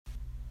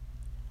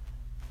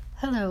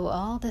Hello,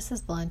 all. This is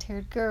Blonde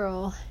Haired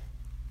Girl.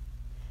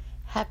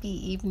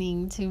 Happy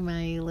evening to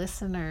my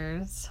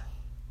listeners,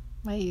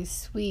 my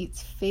sweet,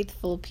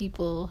 faithful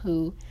people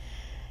who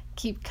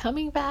keep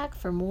coming back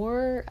for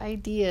more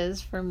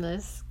ideas from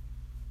this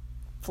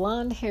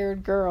blonde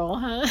haired girl,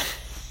 huh?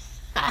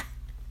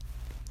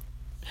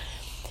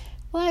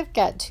 Well, I've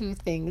got two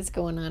things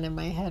going on in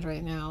my head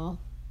right now.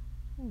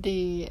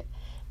 The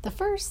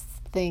first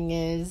thing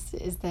is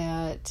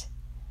that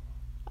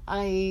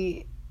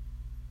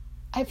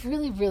I've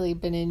really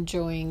been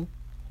enjoying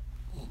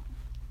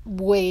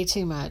way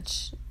too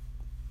much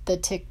the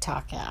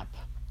TikTok app.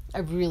 I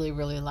really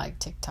like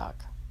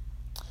TikTok.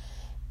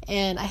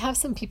 And I have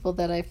some people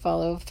that I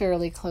follow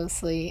fairly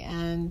closely,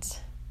 and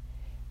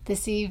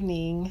this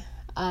evening,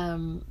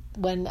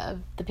 one of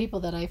the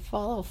people that I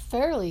follow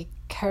fairly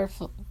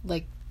careful,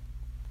 like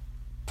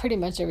pretty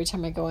much every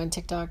time I go on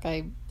TikTok,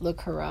 I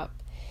look her up.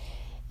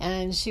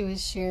 And she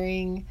was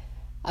sharing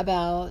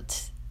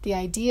about the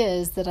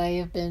ideas that I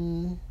have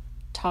been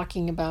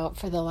talking about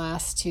for the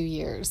last 2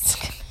 years.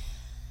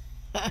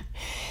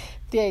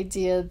 The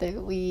idea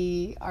that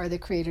we are the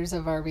creators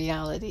of our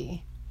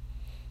reality,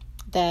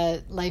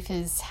 that life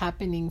is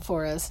happening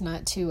for us,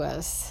 not to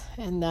us,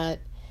 and that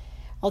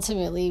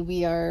ultimately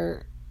we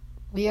are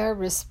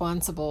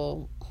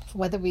responsible,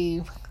 whether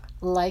we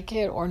like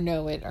it or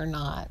know it or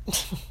not,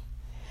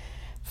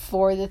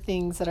 for the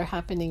things that are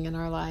happening in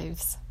our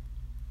lives.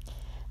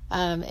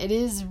 It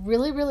is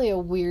really a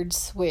weird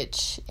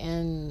switch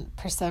in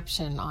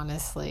perception,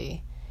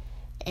 honestly.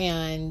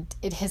 And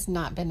it has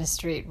not been a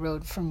straight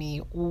road for me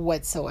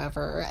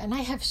whatsoever. And I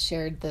have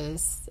shared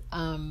this,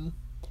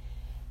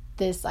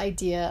 this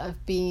idea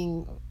of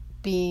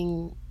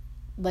being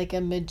like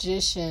a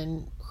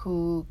magician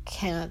who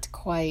can't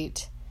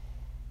quite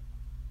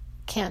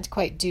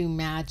do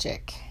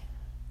magic.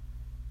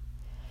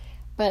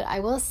 But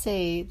I will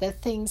say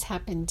that things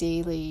happen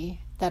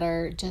daily that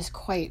are just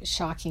quite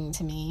shocking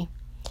to me.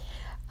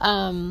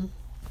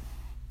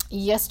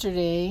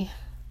 Yesterday,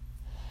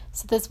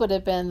 so this would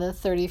have been the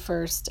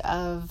 31st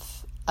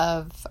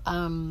of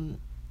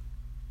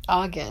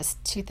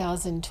August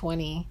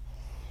 2020.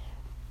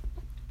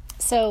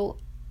 So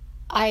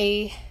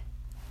I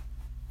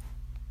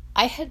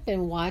had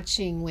been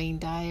watching Wayne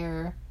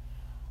Dyer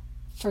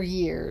for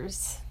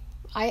years.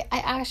 I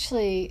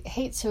actually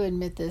hate to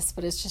admit this,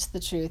 but it's just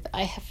the truth.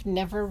 I have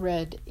never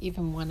read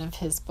even one of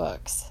his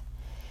books.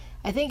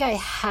 I think I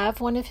have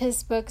one of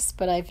his books,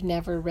 but I've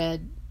never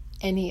read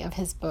any of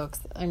his books.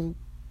 I'm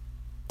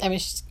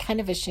kind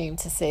of ashamed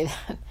to say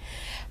that,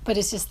 but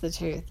it's just the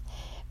truth.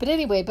 But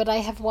anyway, I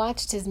have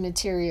watched his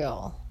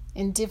material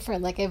in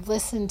different, like I've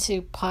listened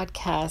to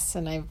podcasts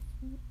and I've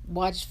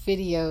watched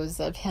videos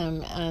of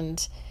him,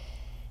 and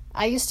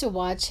I used to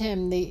watch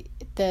him, the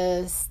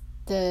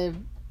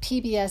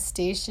PBS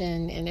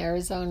station in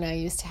Arizona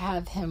used to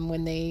have him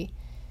when they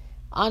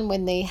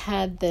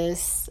had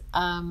this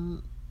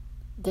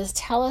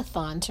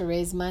telethon to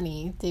raise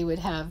money. They would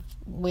have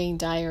Wayne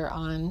Dyer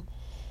on.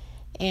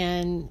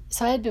 And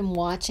so I had been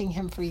watching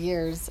him for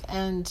years,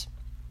 and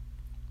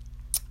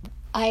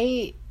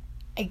I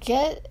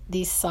get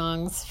these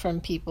songs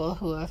from people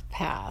who have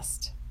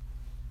passed.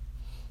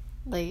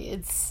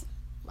 This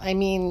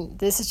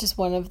is just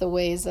one of the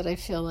ways that I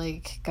feel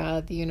like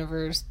God, the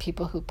universe,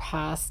 people who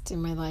passed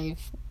in my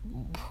life,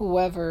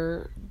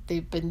 whoever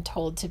they've been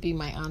told to be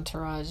my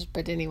entourage,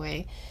 but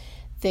anyway,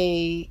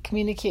 they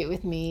communicate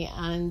with me,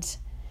 and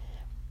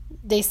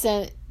they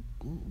said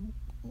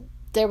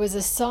there was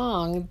a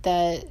song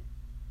that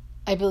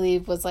I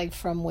believe was like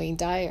from Wayne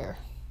Dyer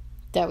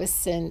that was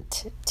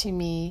sent to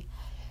me.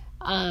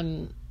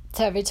 So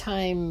every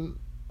time,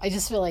 I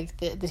just feel like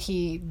that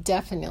he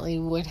definitely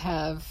would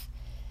have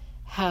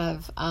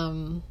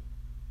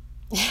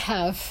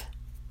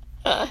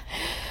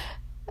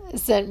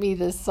sent me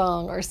this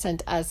song, or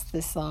sent us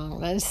this song,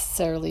 not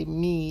necessarily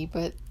me,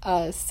 but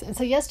us. And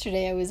so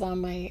yesterday I was on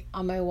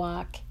my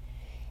walk,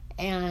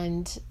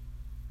 and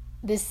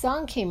this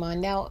song came on.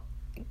 Now,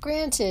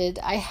 granted,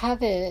 I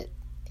have it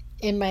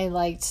in my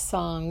liked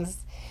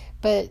songs,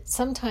 but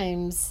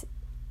sometimes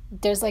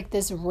there's like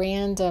this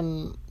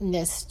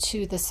randomness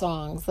to the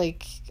songs.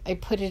 Like I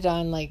put it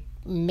on like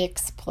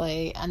mix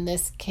play, and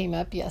this came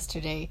up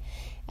yesterday,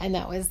 and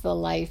that was The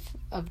Life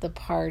of the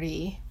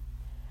Party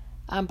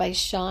by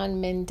Shawn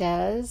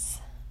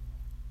Mendes.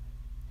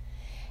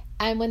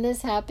 And when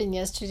this happened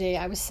yesterday,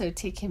 I was so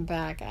taken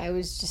back. I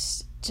was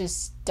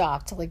just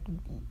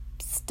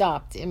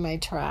stopped in my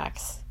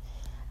tracks.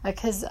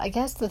 Because I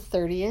guess the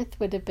 30th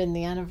would have been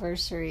the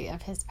anniversary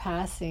of his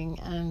passing.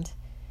 And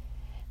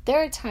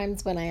there are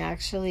times when I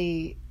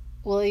actually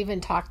will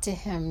even talk to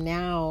him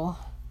now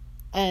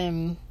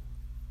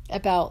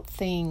about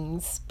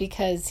things,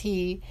 because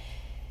he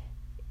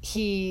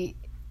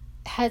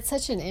had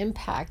such an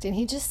impact, and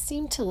he just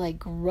seemed to like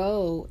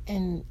grow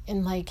in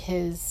like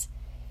his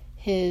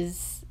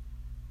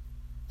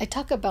I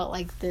talk about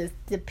like the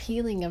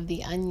peeling of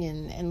the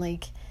onion, and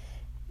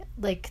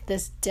like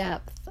this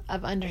depth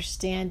of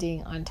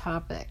understanding on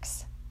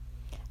topics.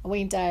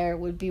 Wayne Dyer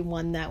would be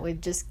one that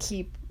would just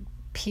keep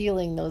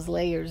peeling those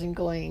layers and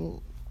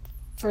going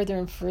further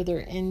and further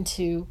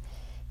into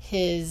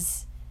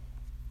his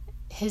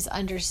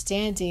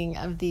understanding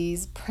of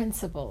these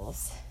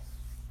principles.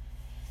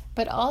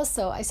 But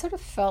also, I sort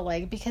of felt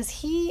like, because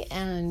he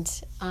and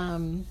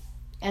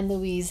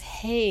Louise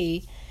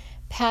Hay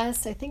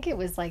passed, I think it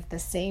was like the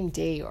same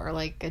day or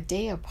like a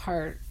day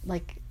apart,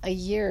 like a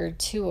year or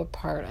two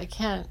apart. I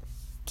can't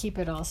keep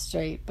it all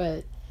straight,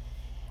 but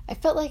I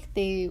felt like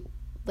they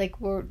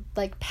were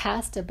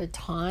passed a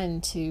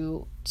baton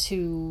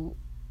to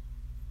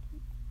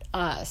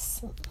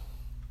us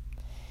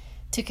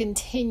to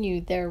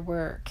continue their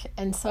work.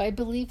 And so I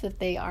believe that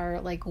they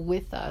are like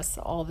with us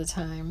all the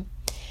time.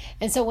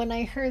 And so when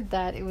I heard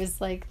that, it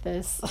was like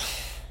this,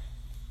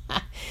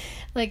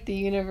 like the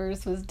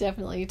universe was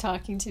definitely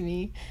talking to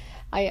me.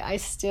 I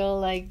still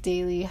like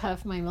daily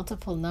have my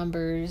multiple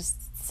numbers,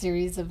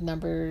 series of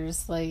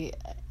numbers. Like,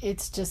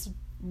 it's just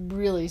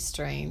really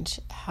strange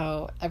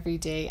how every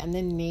day, and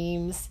then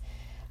names,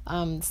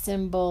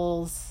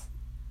 symbols,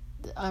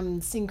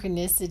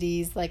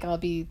 synchronicities, like I'll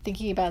be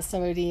thinking about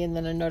somebody and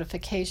then a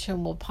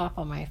notification will pop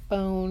on my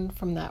phone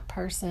from that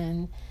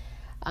person.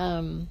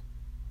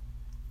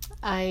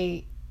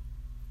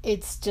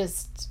 It's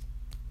just,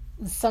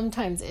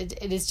 sometimes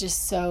it is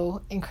just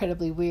so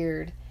incredibly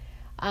weird.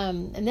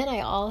 And then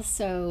I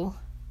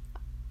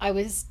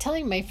was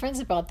telling my friends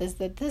about this,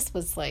 that this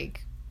was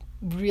like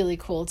really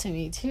cool to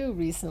me too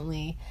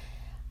recently.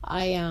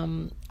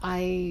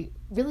 I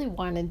really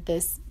wanted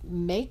this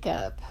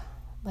makeup.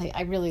 Like,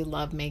 I really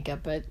love makeup,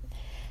 but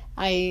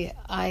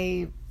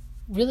I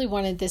really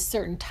wanted this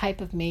certain type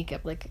of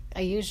makeup. Like,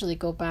 I usually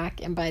go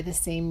back and buy the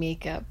same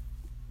makeup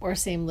or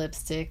same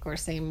lipstick or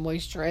same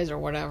moisturizer or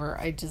whatever.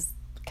 I just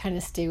kind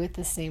of stay with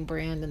the same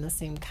brand and the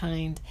same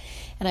kind.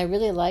 And I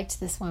really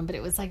liked this one, but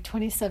it was like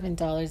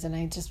 $27, and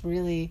I just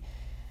really,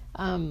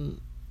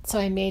 so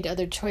I made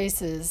other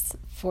choices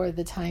for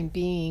the time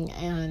being.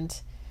 And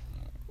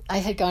I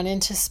had gone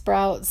into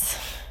Sprouts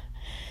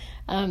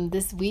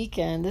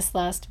this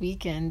last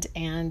weekend,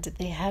 and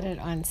they had it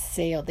on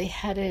sale. They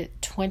had it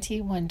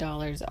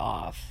 $21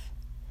 off.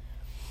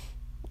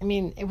 I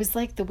mean, it was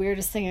like the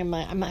weirdest thing.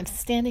 I'm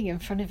standing in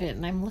front of it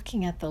and I'm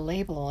looking at the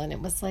label, and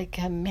it was like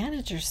a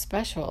manager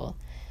special,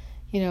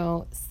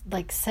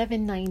 like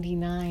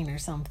 $7.99 or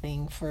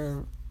something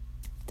for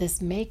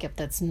this makeup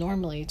that's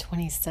normally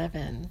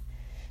 $27.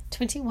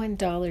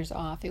 $21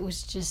 off. It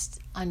was just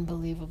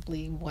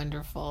unbelievably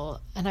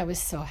wonderful, and I was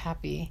so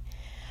happy.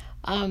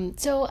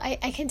 So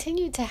I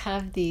continued to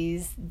have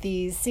these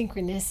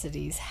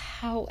synchronicities.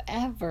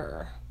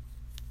 However,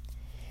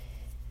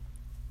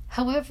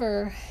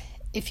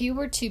 if you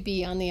were to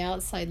be on the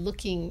outside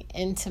looking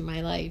into my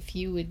life,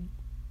 you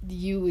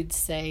would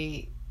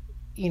say,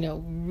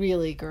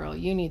 really, girl,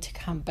 you need to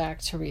come back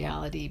to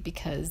reality,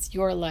 because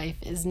your life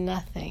is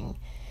nothing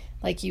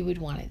like you would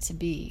want it to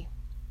be.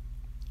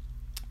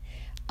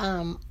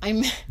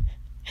 I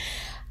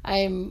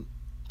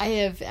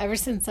have, ever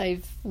since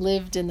I've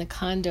lived in the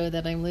condo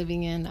that I'm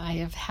living in, I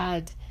have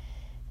had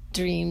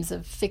dreams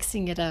of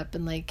fixing it up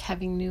and like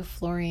having new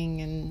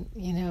flooring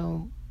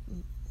and,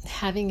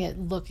 having it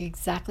look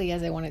exactly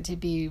as I want it to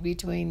be,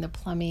 redoing the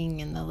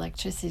plumbing and the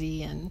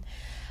electricity. And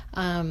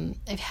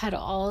I've had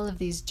all of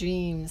these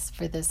dreams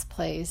for this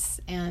place.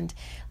 And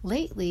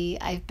lately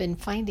I've been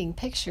finding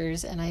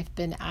pictures, and I've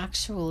been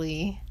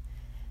actually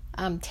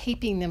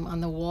taping them on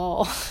the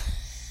wall.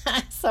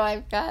 So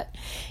I've got,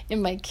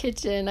 in my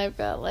kitchen, I've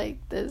got like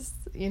this,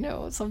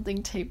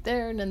 something taped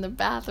there, and in the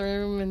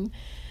bathroom.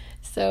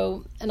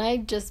 And I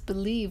just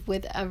believe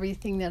with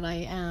everything that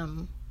I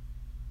am,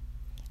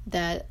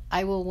 that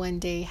I will one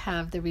day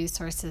have the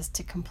resources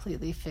to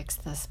completely fix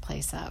this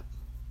place up.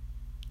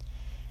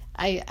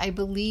 I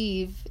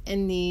believe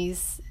in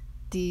these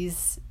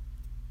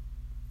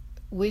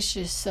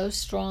wishes so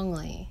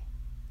strongly.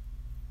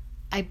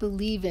 I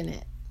believe in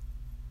it.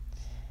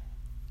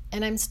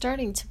 And I'm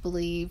starting to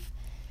believe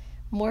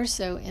more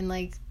so in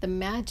like the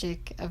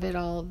magic of it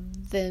all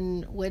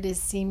than what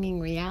is seeming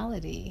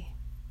reality.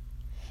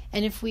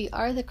 And if we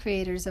are the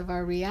creators of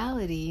our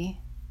reality,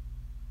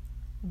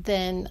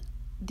 then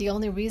the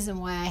only reason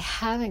why I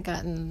haven't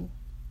gotten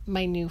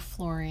my new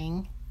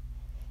flooring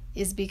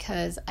is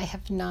because I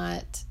have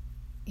not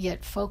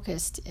yet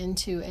focused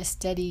into a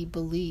steady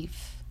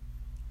belief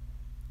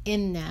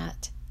in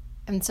that.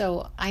 And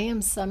so I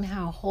am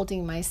somehow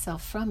holding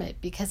myself from it,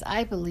 because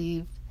I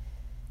believe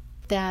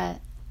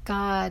that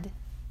God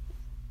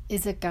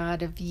is a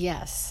God of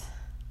yes,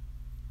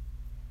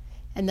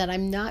 and that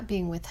I'm not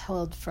being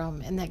withheld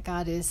from, and that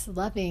God is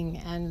loving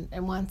and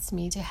wants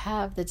me to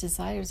have the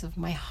desires of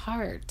my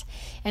heart.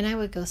 And I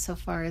would go so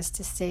far as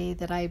to say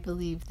that I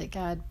believe that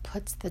God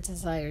puts the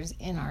desires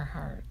in our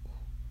heart.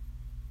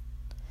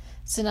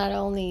 So not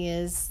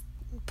only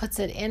puts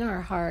it in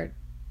our heart,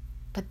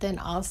 but then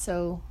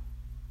also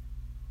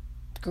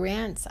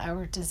grants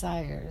our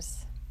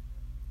desires.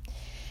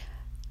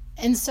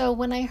 And so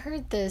when I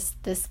heard this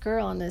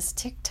girl on this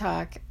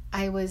TikTok,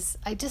 I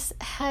just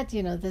had,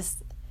 this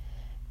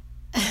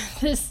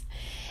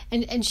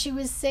And she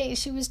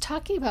was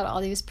talking about all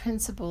these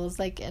principles,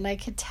 and I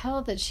could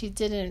tell that she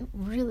didn't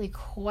really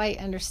quite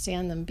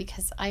understand them,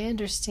 because I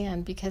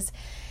understand, because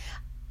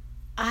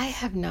I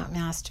have not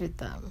mastered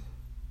them.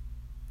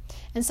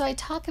 And so I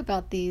talk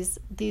about these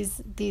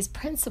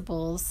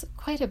principles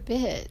quite a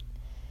bit,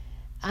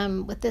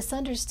 with this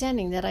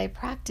understanding that I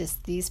practice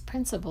these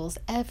principles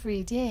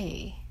every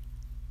day.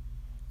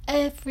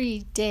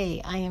 Every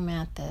day I am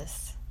at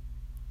this.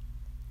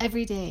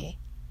 Every day.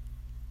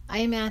 I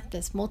am at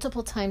this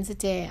multiple times a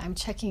day. I'm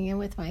checking in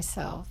with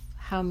myself.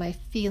 How am I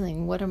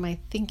feeling? What am I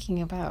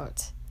thinking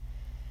about?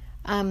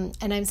 And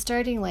I'm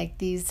starting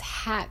these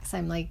hacks.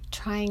 I'm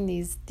trying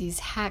these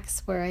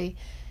hacks where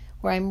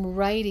I'm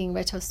writing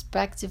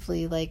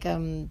retrospectively,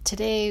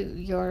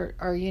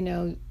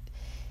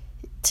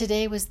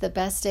 today was the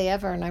best day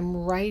ever, and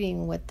I'm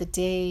writing what the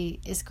day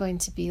is going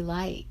to be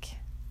like.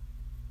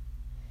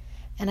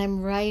 And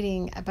I'm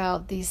writing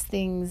about these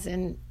things,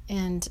 and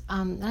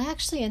I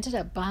actually ended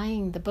up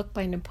buying the book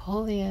by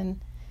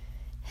Napoleon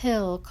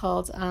Hill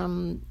called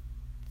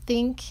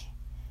Think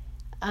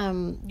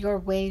Your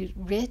Way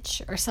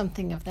Rich, or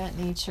something of that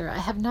nature. I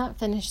have not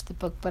finished the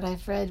book, but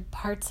I've read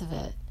parts of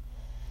it.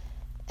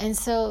 And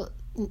so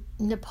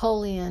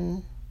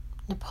Napoleon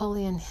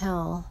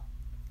Hill,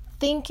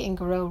 Think and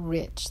Grow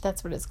Rich,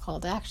 that's what it's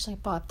called. I actually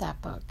bought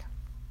that book.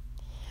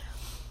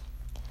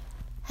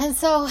 And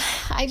so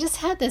I just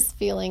had this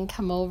feeling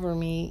come over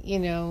me,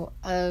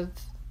 of,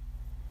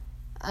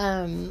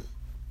 and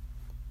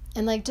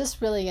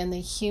just really in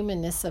the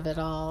humanness of it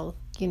all.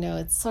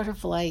 It's sort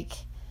of like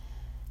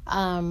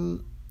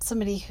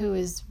somebody who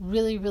has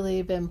really,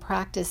 really been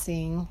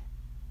practicing,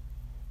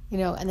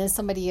 and then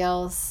somebody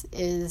else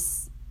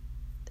is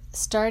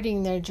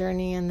starting their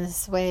journey in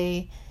this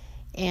way,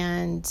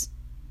 and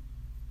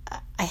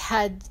I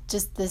had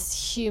just this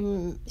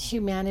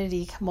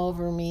humanity come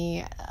over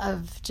me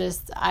of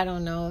just, I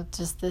don't know,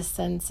 just this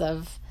sense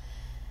of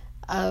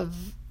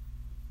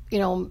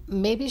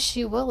maybe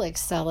she will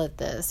excel at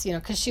this,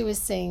 because she was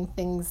saying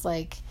things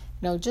like,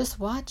 just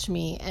watch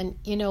me. And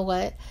you know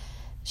what?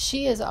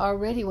 She is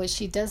already, what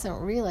she doesn't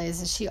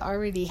realize is she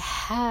already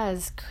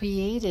has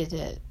created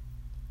it.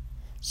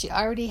 She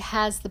already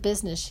has the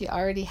business. She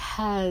already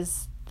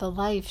has the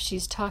life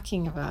she's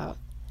talking about.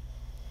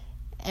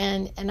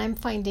 And I'm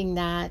finding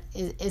that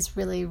is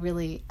really,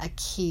 really a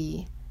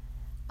key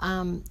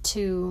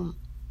to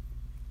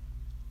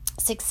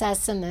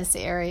success in this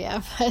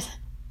area. But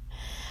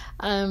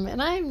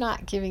and I'm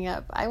not giving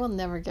up. I will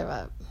never give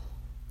up.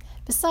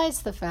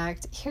 Besides the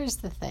fact, here's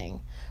the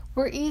thing.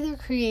 We're either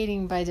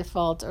creating by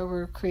default or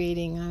we're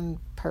creating on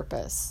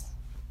purpose.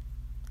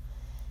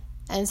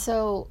 And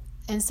so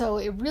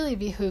it really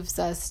behooves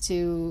us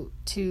to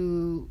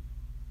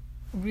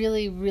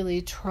really,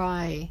 really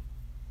try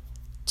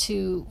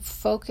to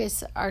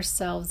focus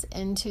ourselves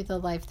into the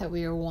life that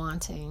we are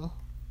wanting,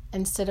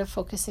 instead of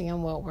focusing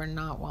on what we're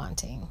not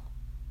wanting.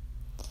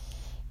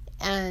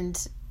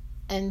 And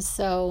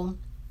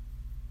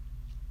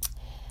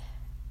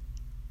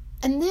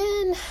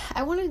then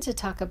I wanted to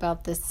talk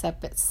about this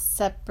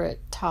separate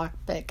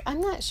topic.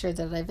 I'm not sure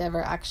that I've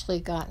ever actually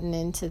gotten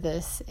into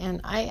this, and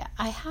I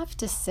have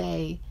to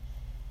say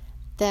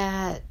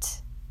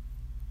that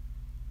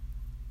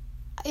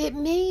it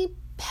may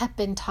have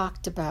been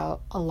talked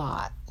about a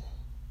lot.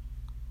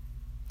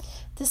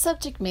 The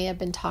subject may have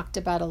been talked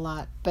about a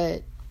lot,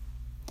 but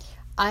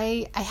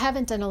I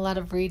haven't done a lot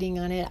of reading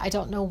on it. I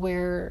don't know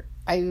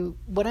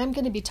what I'm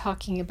going to be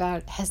talking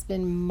about has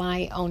been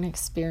my own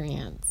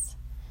experience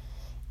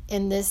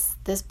in this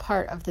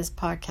part of this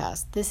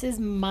podcast. This is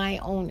my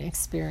own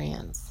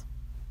experience.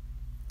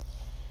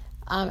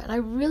 And I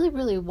really,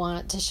 really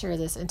want to share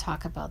this and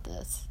talk about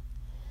this.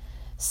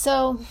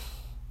 So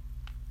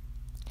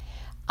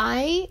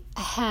I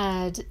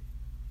had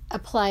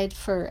applied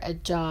for a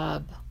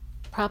job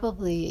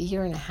probably a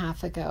year and a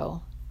half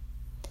ago.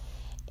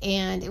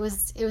 And it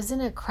was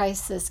in a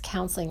crisis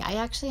counseling. I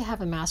actually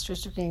have a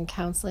master's degree in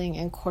counseling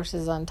and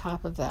courses on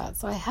top of that.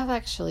 So I have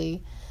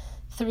actually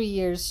 3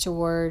 years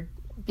toward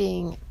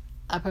being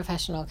a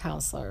professional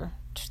counselor,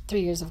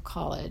 3 years of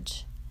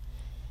college.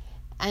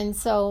 And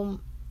so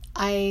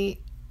I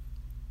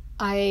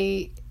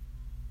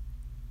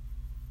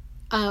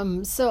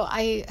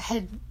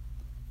had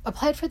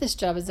applied for this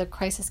job as a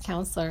crisis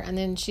counselor, and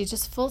then she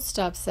just full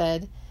stop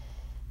said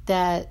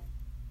that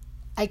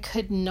I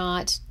could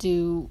not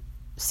do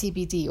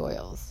CBD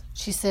oils.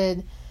 She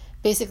said,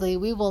 basically,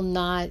 we will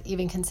not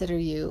even consider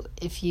you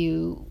if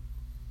you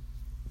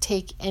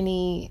take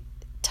any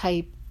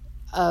type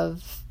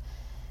of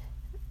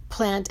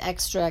plant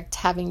extract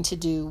having to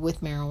do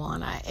with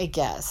marijuana, I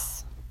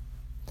guess.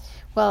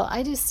 Well,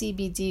 I do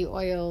CBD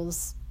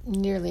oils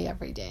nearly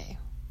every day.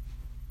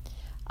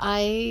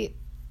 I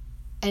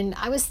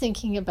was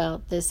thinking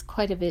about this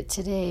quite a bit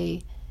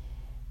today,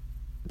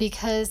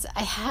 because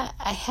I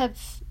have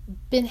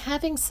been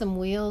having some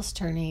wheels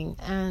turning,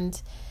 and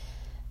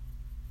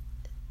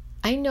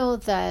I know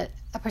that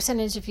a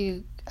percentage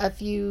of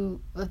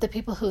the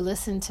people who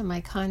listen to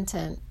my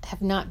content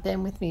have not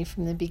been with me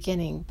from the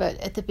beginning, but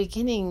at the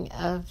beginning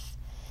of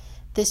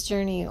this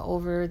journey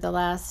over the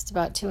last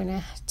about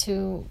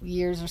 2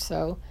 years or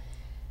so,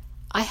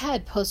 I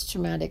had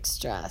post-traumatic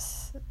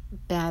stress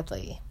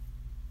badly.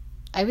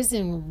 I was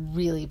in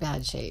really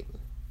bad shape.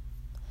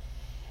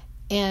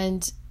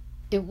 And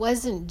it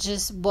wasn't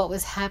just what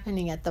was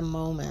happening at the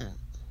moment.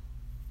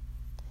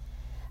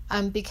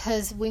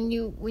 Because when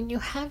you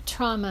have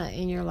trauma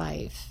in your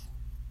life,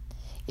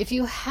 if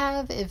you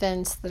have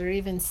events that are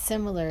even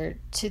similar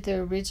to the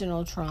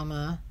original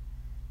trauma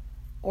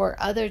or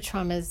other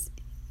traumas,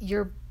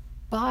 your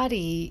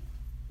body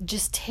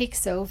just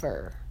takes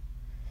over.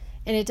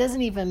 And it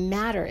doesn't even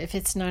matter if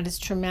it's not as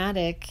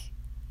traumatic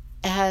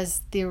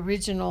as the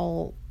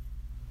original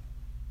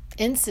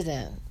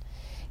incident.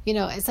 You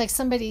know, it's like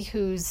somebody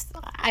who's,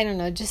 I don't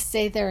know, just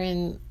say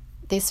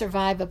they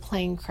survive a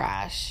plane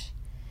crash.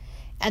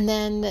 And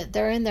then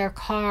they're in their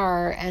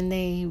car and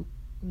they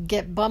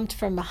get bumped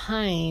from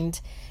behind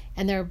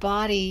and their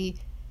body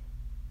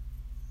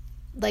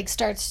like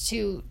starts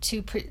to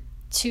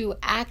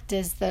act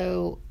as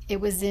though it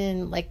was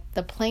in like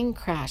the plane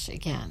crash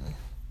again.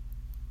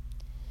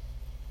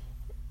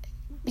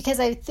 Because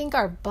I think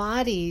our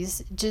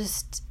bodies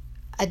just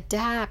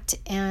adapt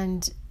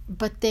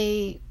but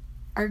they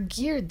are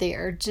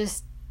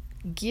just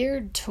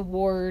geared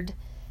toward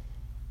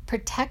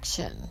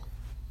protection.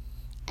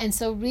 And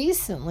so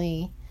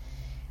recently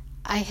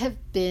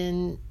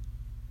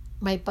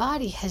my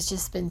body has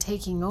just been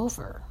taking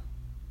over.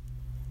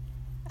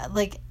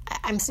 Like,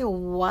 I'm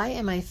saying, why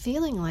am I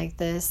feeling like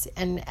this?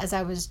 And as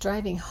I was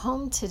driving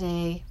home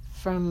today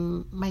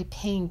from my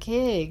paying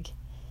gig,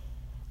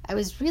 I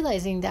was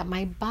realizing that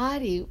my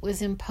body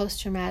was in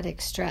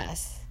post-traumatic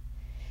stress.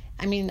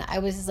 I mean, I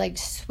was like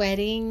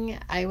sweating.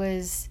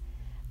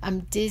 I'm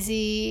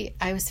dizzy.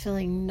 I was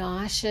feeling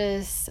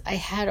nauseous. I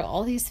had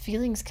all these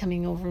feelings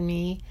coming over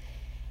me.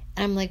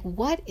 And I'm like,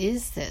 what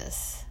is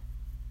this?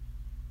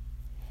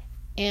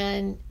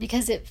 And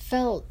because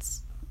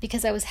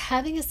I was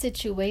having a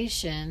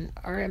situation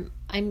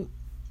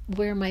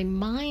where my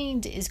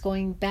mind is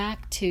going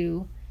back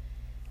to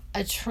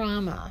a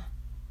trauma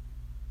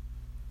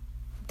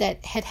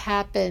that had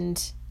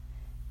happened,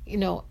 you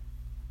know,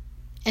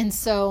 and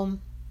so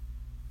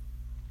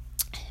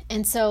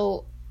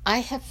I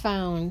have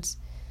found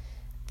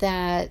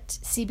that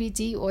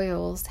CBD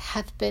oils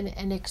have been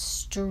an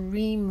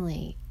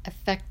extremely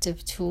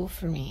effective tool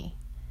for me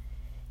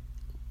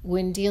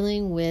when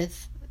dealing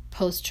with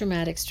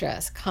post-traumatic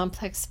stress,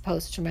 complex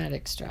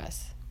post-traumatic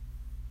stress.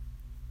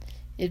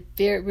 It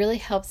really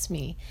helps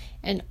me.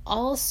 And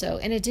also,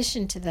 in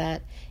addition to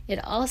that,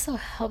 it also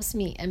helps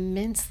me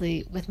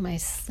immensely with my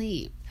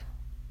sleep.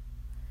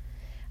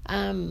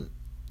 And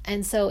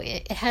so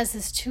it has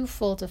this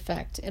twofold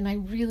effect, and I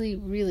really,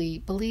 really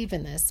believe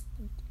in this.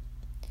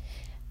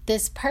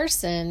 This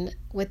person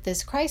with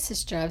this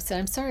crisis job said,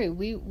 I'm sorry,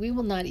 we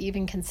will not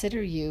even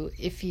consider you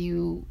if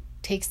you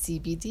take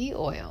CBD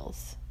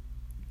oils.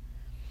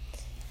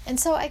 And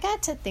so I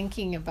got to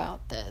thinking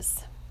about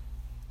this.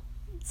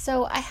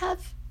 So I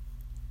have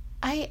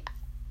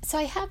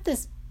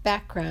this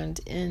background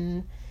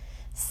in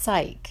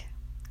psych,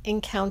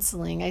 in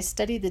counseling. I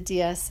studied the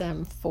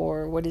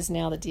DSM-4, what is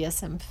now the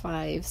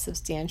DSM-5,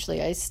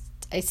 substantially. I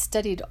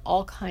studied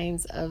all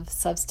kinds of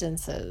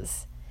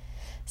substances,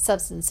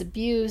 substance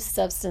abuse,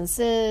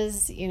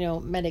 substances,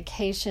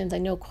 medications. I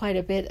know quite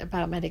a bit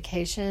about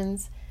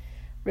medications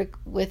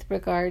with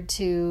regard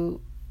to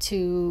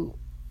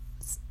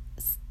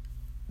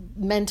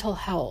mental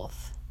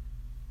health.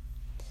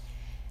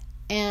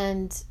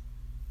 And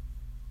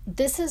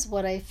this is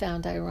what I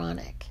found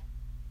ironic,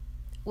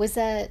 was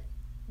that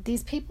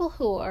these people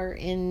who are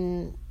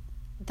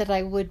that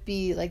I would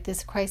be like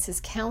this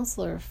crisis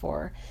counselor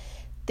for,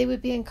 they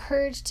would be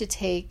encouraged to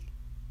take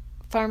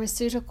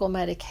pharmaceutical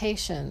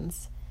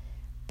medications,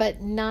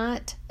 but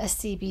not a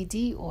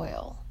CBD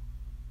oil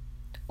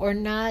or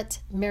not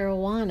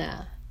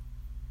marijuana.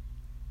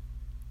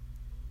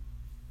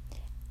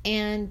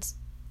 And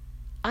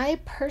I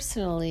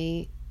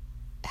personally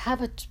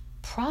have a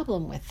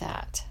problem with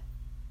that.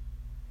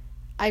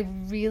 I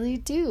really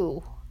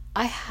do.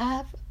 I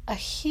have a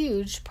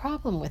huge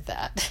problem with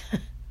that.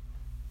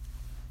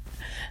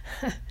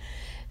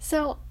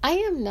 So I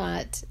am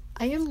not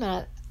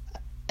a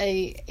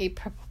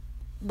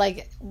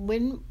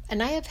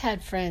and I have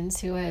had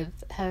friends who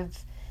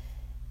have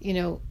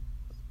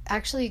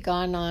actually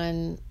gone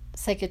on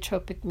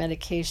psychotropic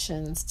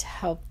medications to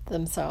help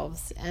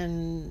themselves,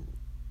 and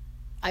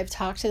I've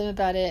talked to them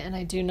about it, and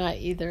I do not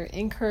either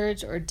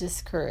encourage or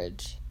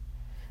discourage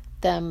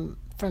them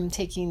from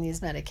taking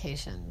these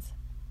medications.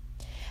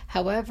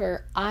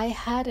 However, I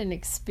had an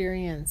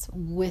experience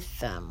with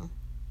them.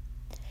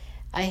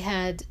 I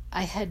had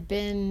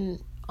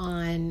been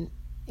on,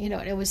 and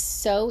it was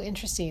so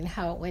interesting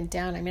how it went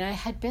down. I mean, I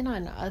had been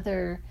on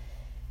other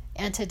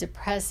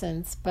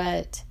antidepressants,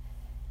 but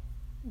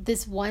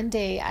this one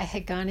day I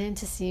had gone in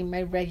to see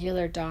my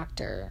regular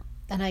doctor,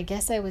 and I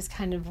guess I was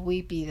kind of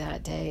weepy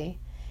that day.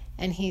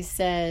 And he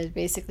said,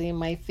 basically,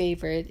 my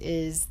favorite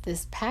is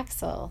this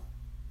Paxil.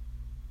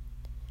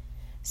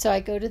 So I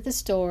go to the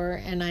store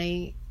and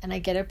I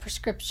get a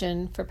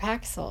prescription for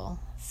Paxil.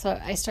 So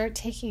I start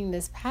taking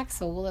this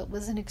Paxil. Well, it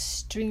was an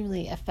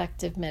extremely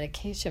effective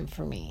medication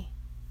for me.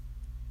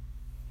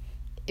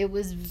 It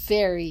was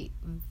very,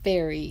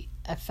 very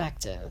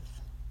effective.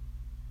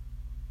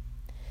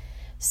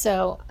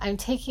 So I'm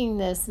taking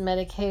this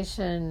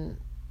medication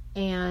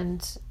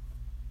and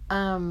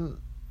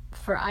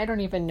for I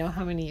don't even know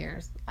how many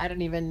years. I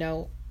don't even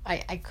know.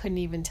 I couldn't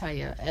even tell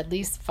you. At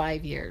least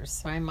 5 years.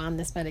 So I'm on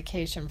this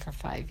medication for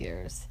 5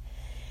 years.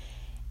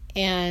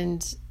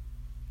 And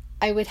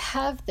I would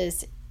have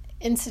this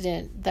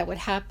incident that would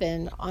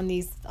happen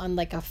on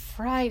like a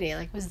Friday.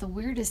 Like, it was the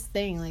weirdest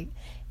thing. Like,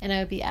 and I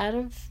would be out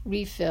of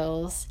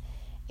refills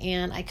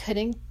and I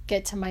couldn't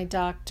get to my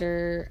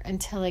doctor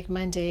until like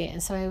Monday.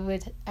 And so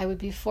I would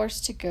be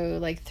forced to go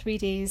like 3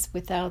 days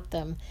without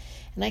them.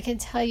 And I can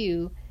tell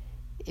you,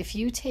 if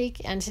you take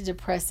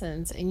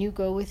antidepressants and you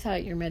go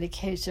without your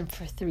medication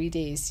for 3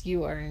 days,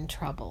 you are in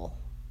trouble.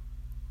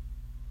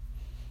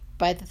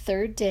 By the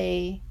third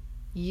day,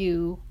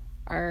 you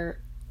are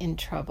in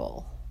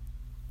trouble.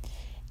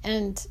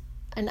 And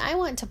I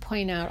want to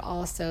point out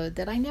also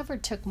that I never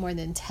took more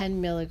than 10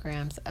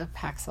 milligrams of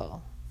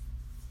Paxil.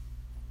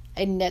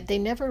 They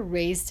never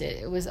raised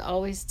it. It was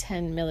always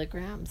 10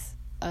 milligrams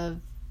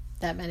of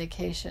that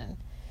medication.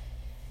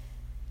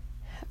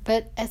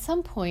 But at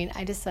some point,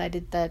 I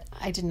decided that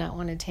I did not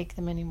want to take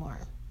them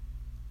anymore.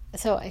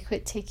 So I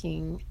quit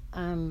taking,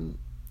 and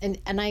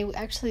I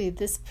actually,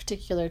 this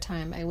particular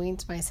time, I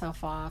weaned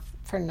myself off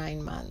for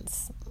 9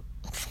 months.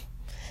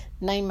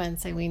 9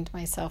 months I weaned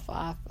myself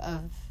off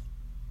of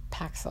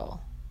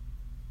Paxil.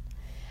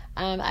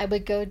 I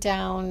would go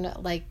down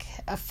like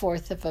a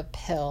fourth of a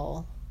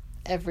pill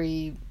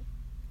every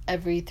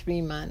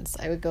 3 months.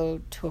 I would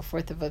go to a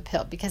fourth of a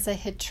pill because I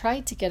had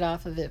tried to get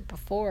off of it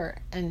before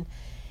and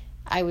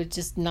I was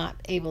just not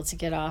able to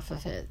get off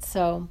of it.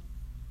 So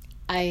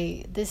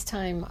this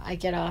time I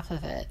get off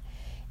of it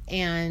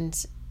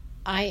and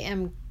I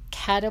am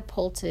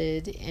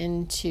catapulted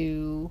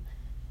into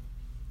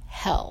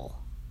hell.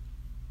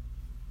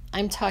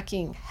 I'm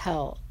talking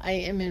hell. I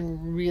am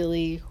in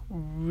really,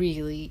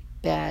 really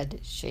bad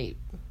shape.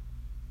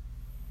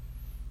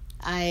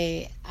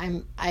 I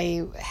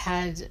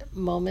had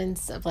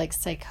moments of like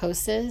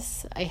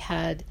psychosis. I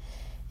had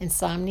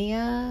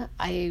insomnia.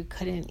 I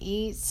couldn't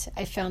eat.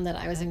 I found that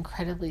I was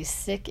incredibly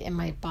sick in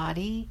my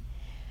body.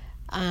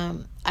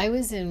 I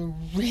was in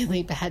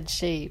really bad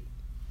shape,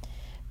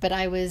 but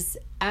I was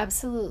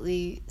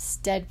absolutely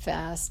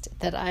steadfast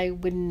that I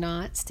would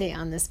not stay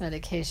on this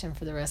medication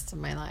for the rest of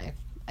my life.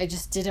 I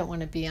just didn't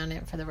want to be on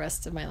it for the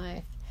rest of my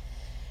life.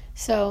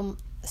 So,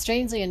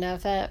 strangely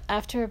enough,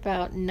 after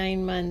about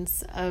 9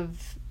 months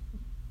of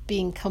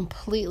being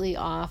completely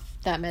off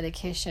that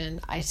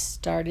medication, I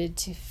started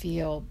to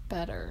feel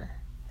better.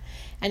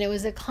 And it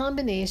was a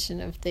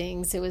combination of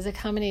things. It was a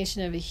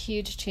combination of a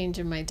huge change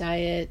in my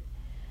diet.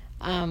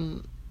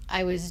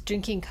 I was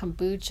drinking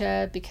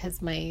kombucha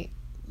because my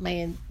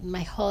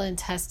whole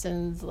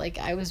intestines, like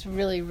I was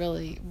really,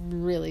 really,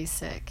 really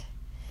sick.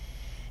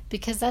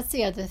 Because that's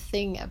the other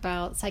thing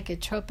about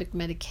psychotropic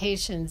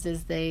medications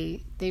is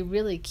they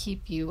really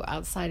keep you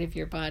outside of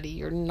your body.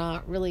 You're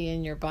not really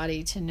in your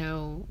body to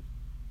know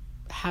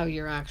how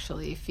you're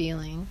actually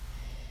feeling.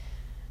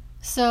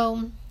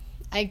 So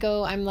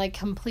I'm like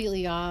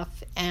completely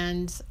off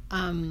and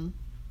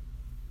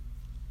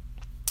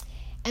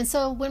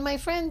so when my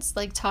friends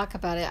like talk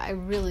about it, I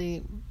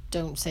really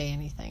don't say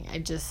anything. I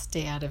just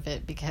stay out of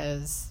it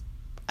because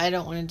I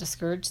don't want to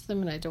discourage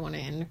them and I don't want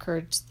to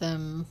encourage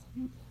them.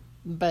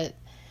 But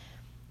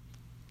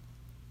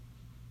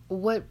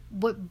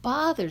what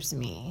bothers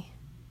me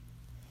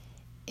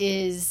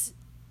is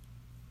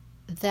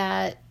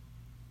that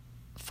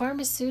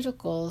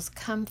pharmaceuticals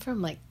come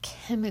from like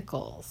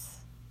chemicals.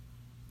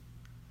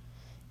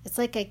 It's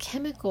like a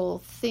chemical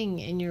thing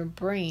in your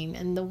brain.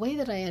 And the way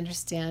that I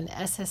understand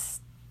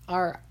SSRI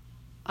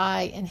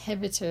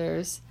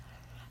inhibitors,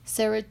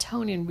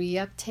 serotonin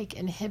reuptake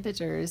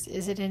inhibitors,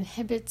 is it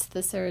inhibits the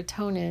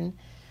serotonin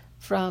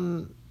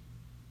from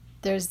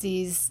there's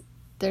these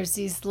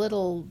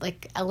little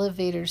like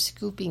elevator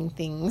scooping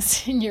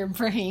things in your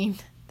brain.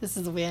 This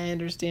is the way I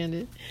understand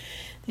it.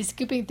 These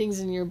scooping things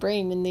in your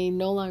brain, and they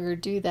no longer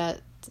do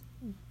that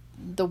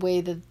the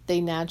way that they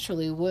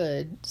naturally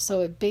would.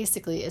 So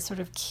it sort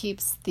of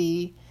keeps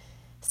the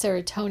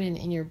serotonin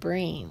in your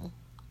brain.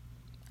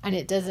 And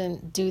it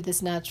doesn't do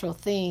this natural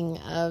thing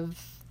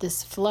of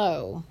this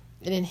flow.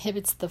 It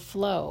inhibits the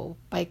flow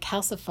by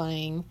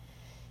calcifying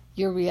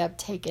your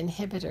reuptake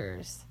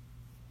inhibitors.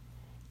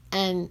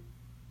 And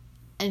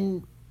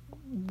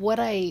what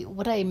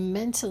I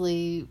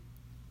mentally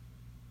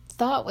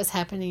thought was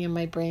happening in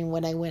my brain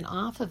when I went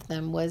off of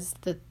them was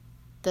that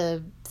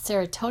the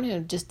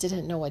serotonin just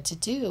didn't know what to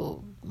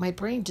do. My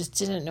brain just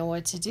didn't know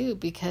what to do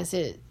because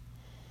it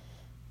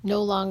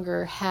no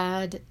longer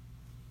had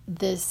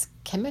this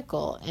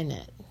chemical in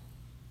it.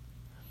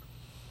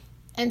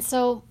 And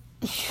so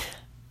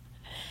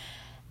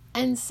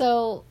And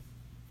so,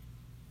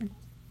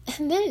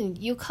 and then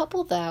you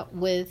couple that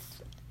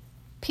with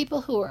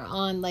people who are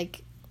on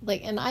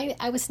and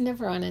I was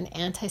never on an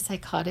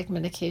antipsychotic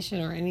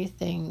medication or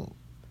anything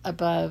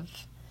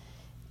above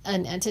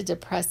an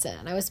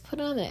antidepressant. I was put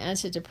on an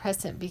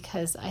antidepressant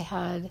because I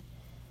had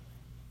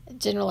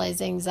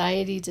generalized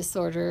anxiety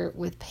disorder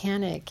with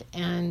panic,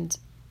 and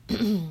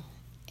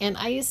and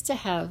I used to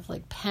have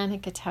like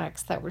panic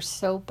attacks that were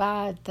so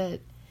bad that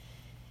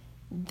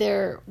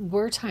there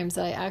were times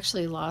that I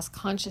actually lost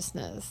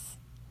consciousness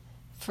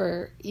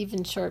for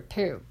even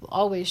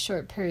always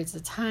short periods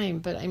of time.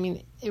 But I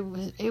mean,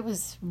 it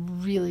was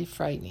really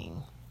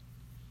frightening.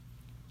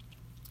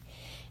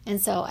 And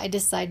so I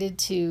decided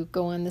to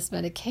go on this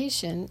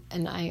medication,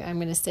 and I'm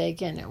going to say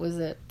again, it was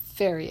a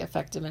very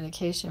effective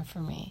medication for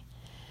me.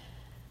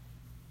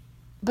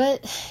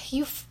 But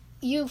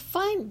you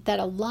find that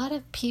a lot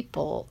of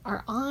people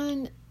are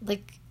on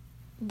like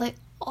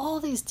all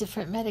these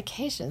different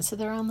medications. So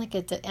they're on like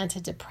an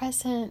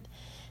antidepressant,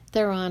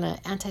 they're on an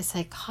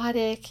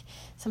antipsychotic,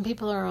 some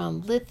people are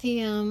on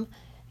lithium.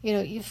 You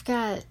know, you've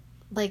got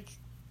like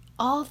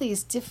all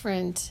these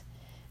different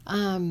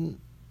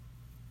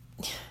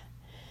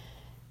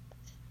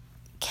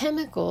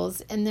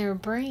chemicals in their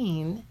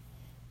brain,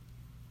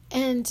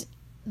 and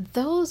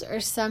those are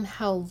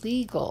somehow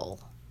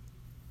legal,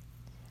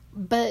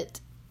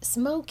 but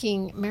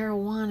smoking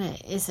marijuana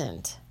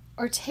isn't,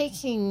 or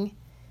taking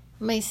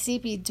my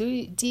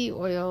CBD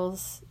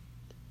oils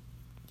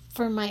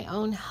for my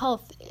own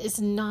health is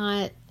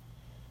not.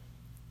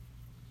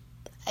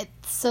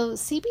 So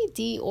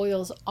CBD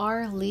oils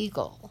are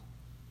legal,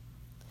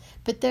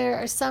 but there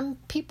are some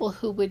people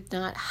who would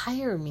not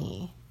hire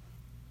me.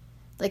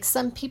 Like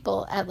some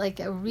people at like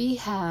a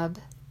rehab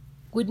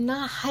would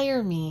not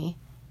hire me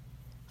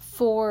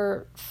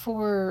for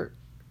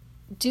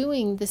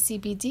doing the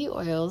CBD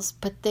oils,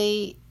 but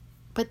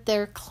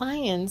their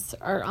clients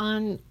are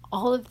on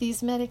all of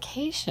these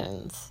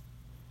medications.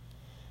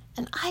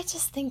 And I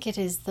just think it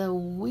is the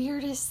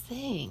weirdest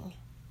thing.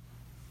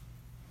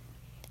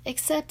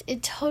 Except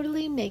it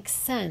totally makes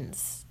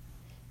sense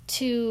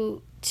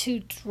to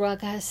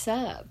drug us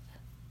up.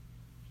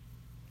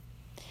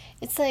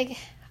 It's like,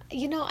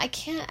 you know,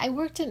 I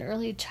worked in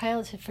early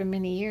childhood for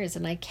many years,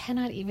 and I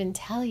cannot even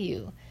tell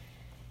you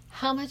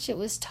how much it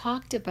was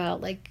talked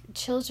about, like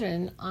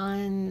children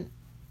on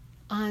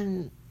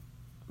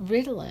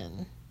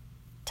Ritalin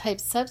type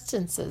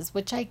substances,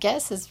 which I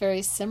guess is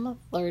very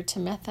similar to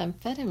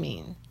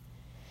methamphetamine,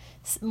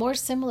 more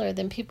similar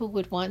than people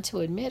would want to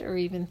admit or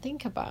even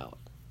think about.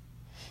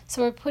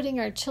 So we're putting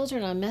our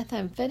children on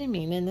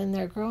methamphetamine, and then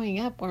they're growing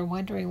up, we're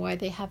wondering why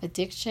they have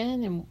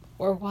addiction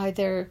or why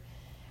they're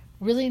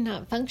really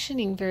not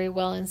functioning very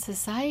well in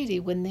society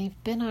when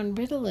they've been on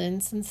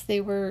Ritalin since they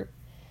were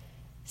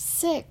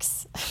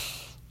 6.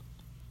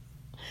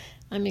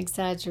 I'm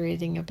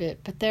exaggerating a bit,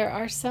 but there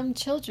are some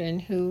children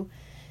who,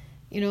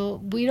 you know,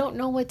 we don't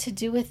know what to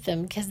do with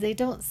them because they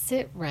don't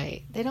sit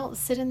right. They don't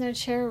sit in their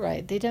chair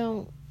right. They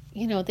don't,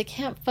 you know, they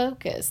can't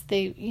focus.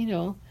 They, you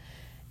know,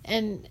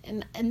 and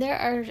there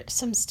are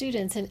some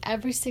students in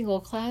every single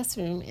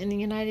classroom in the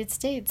United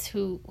States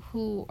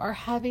who are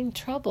having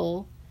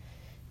trouble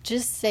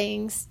just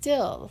sitting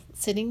still.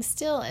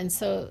 And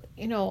so,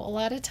 you know, a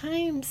lot of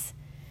times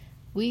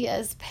we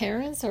as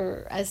parents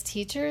or as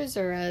teachers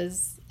or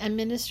as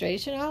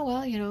administration, oh,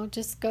 well, you know,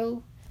 just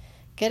go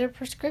get a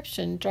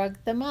prescription, drug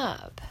them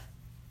up,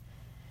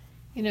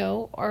 you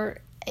know,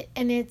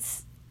 and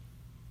it's,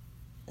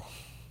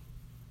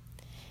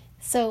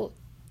 so,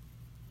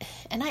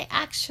 and I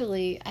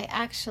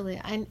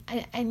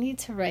need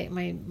to write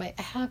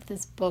I have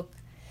this book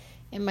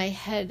in my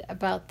head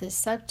about this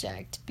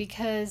subject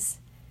because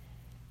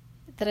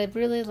that I'd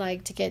really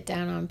like to get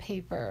down on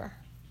paper.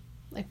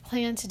 I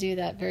plan to do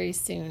that very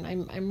soon.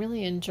 I'm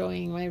really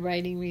enjoying my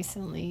writing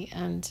recently,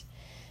 and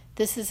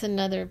this is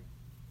another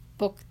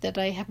book that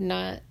I have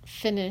not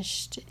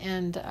finished,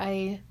 and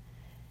I,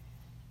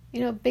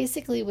 you know,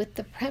 basically with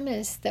the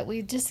premise that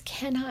we just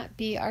cannot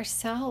be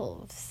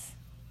ourselves.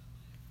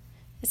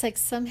 It's like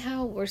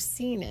somehow we're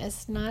seen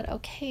as not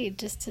okay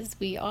just as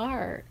we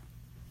are.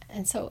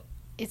 And so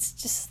it's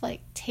just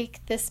like,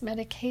 take this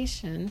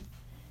medication,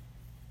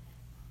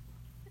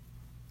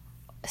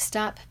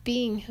 stop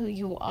being who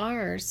you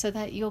are so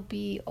that you'll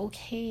be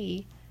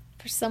okay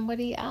for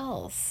somebody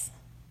else.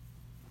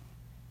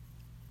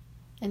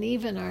 And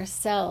even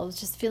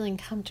ourselves, just feeling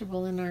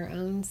comfortable in our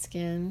own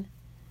skin.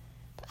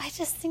 But I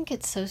just think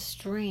it's so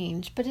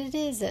strange. But it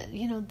is,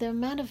 you know, the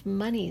amount of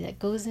money that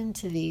goes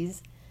into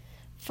these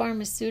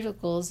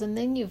pharmaceuticals. And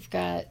then you've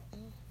got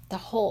the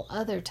whole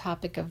other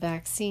topic of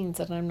vaccines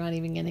that I'm not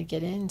even going to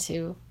get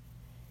into.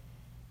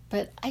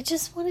 But I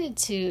just wanted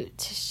to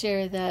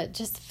share that,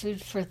 just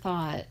food for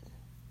thought,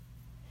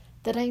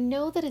 that I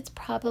know that it's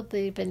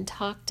probably been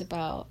talked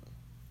about,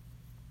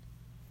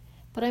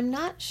 but I'm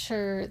not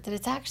sure that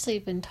it's actually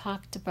been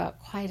talked about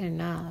quite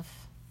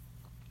enough.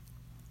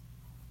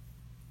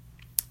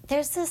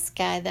 There's this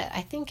guy that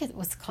I think it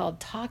was called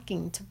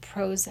Talking to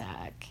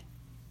Prozac.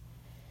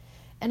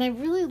 And I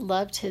really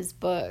loved his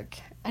book.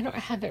 I don't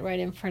have it right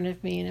in front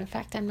of me, and in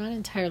fact, I'm not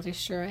entirely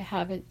sure I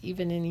have it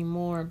even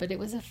anymore, but it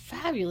was a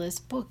fabulous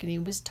book, and he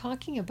was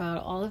talking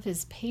about all of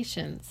his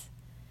patients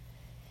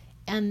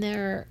and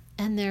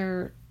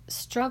their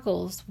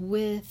struggles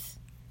with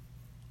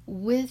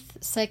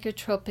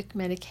psychotropic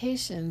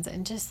medications,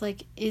 and just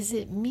like, is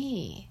it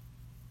me?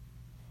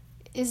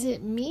 Is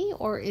it me,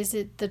 or is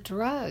it the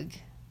drug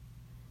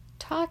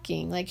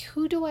talking? Like,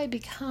 who do I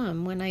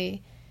become when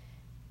I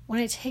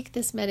take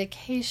this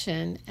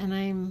medication,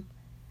 and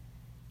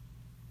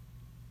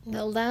it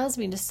allows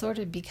me to sort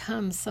of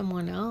become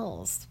someone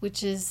else,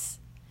 which is,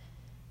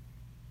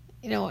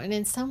 and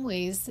in some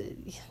ways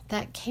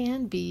that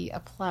can be a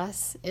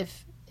plus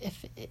if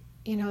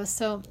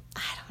so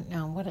I don't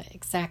know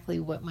exactly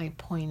what my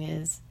point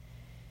is,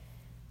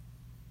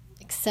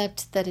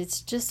 except that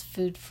it's just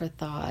food for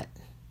thought.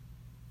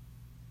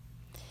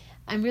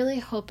 I'm really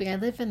hoping, I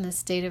live in the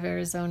state of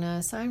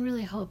Arizona, so I'm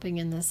really hoping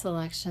in this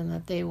election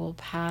that they will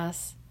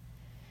pass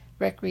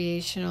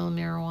recreational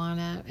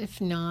marijuana.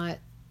 If not,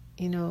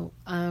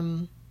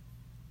 the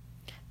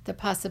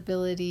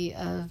possibility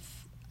of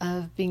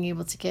being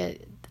able to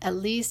get, at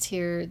least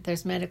here,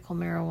 there's medical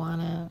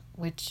marijuana,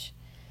 which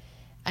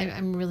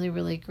I'm really,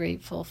 really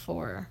grateful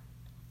for.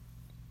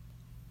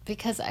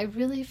 Because I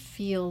really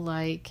feel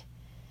like,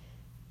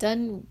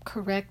 done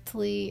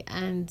correctly,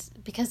 and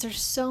because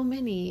there's so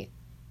many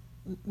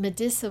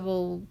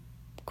medicinal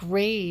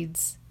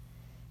grades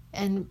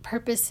and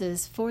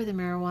purposes for the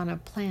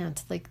marijuana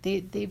plant, like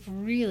they've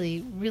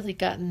really, really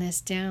gotten this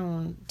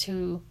down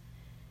to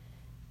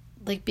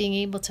like being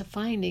able to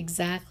find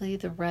exactly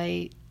the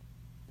right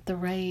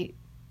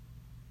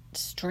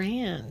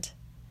strand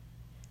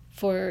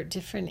for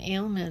different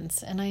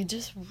ailments. And I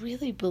just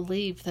really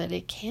believe that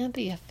it can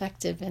be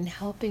effective in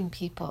helping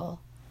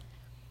people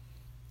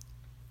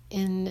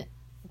in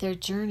their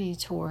journey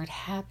toward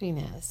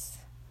happiness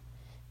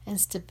and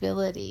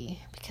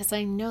stability, because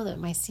I know that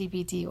my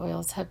CBD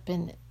oils have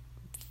been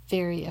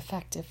very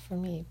effective for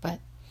me. But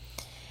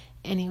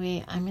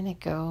anyway, I'm going to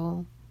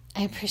go.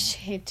 I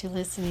appreciate you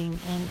listening,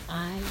 and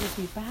I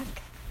will be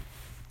back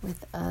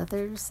with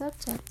other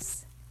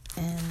subjects.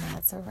 And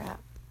that's a wrap.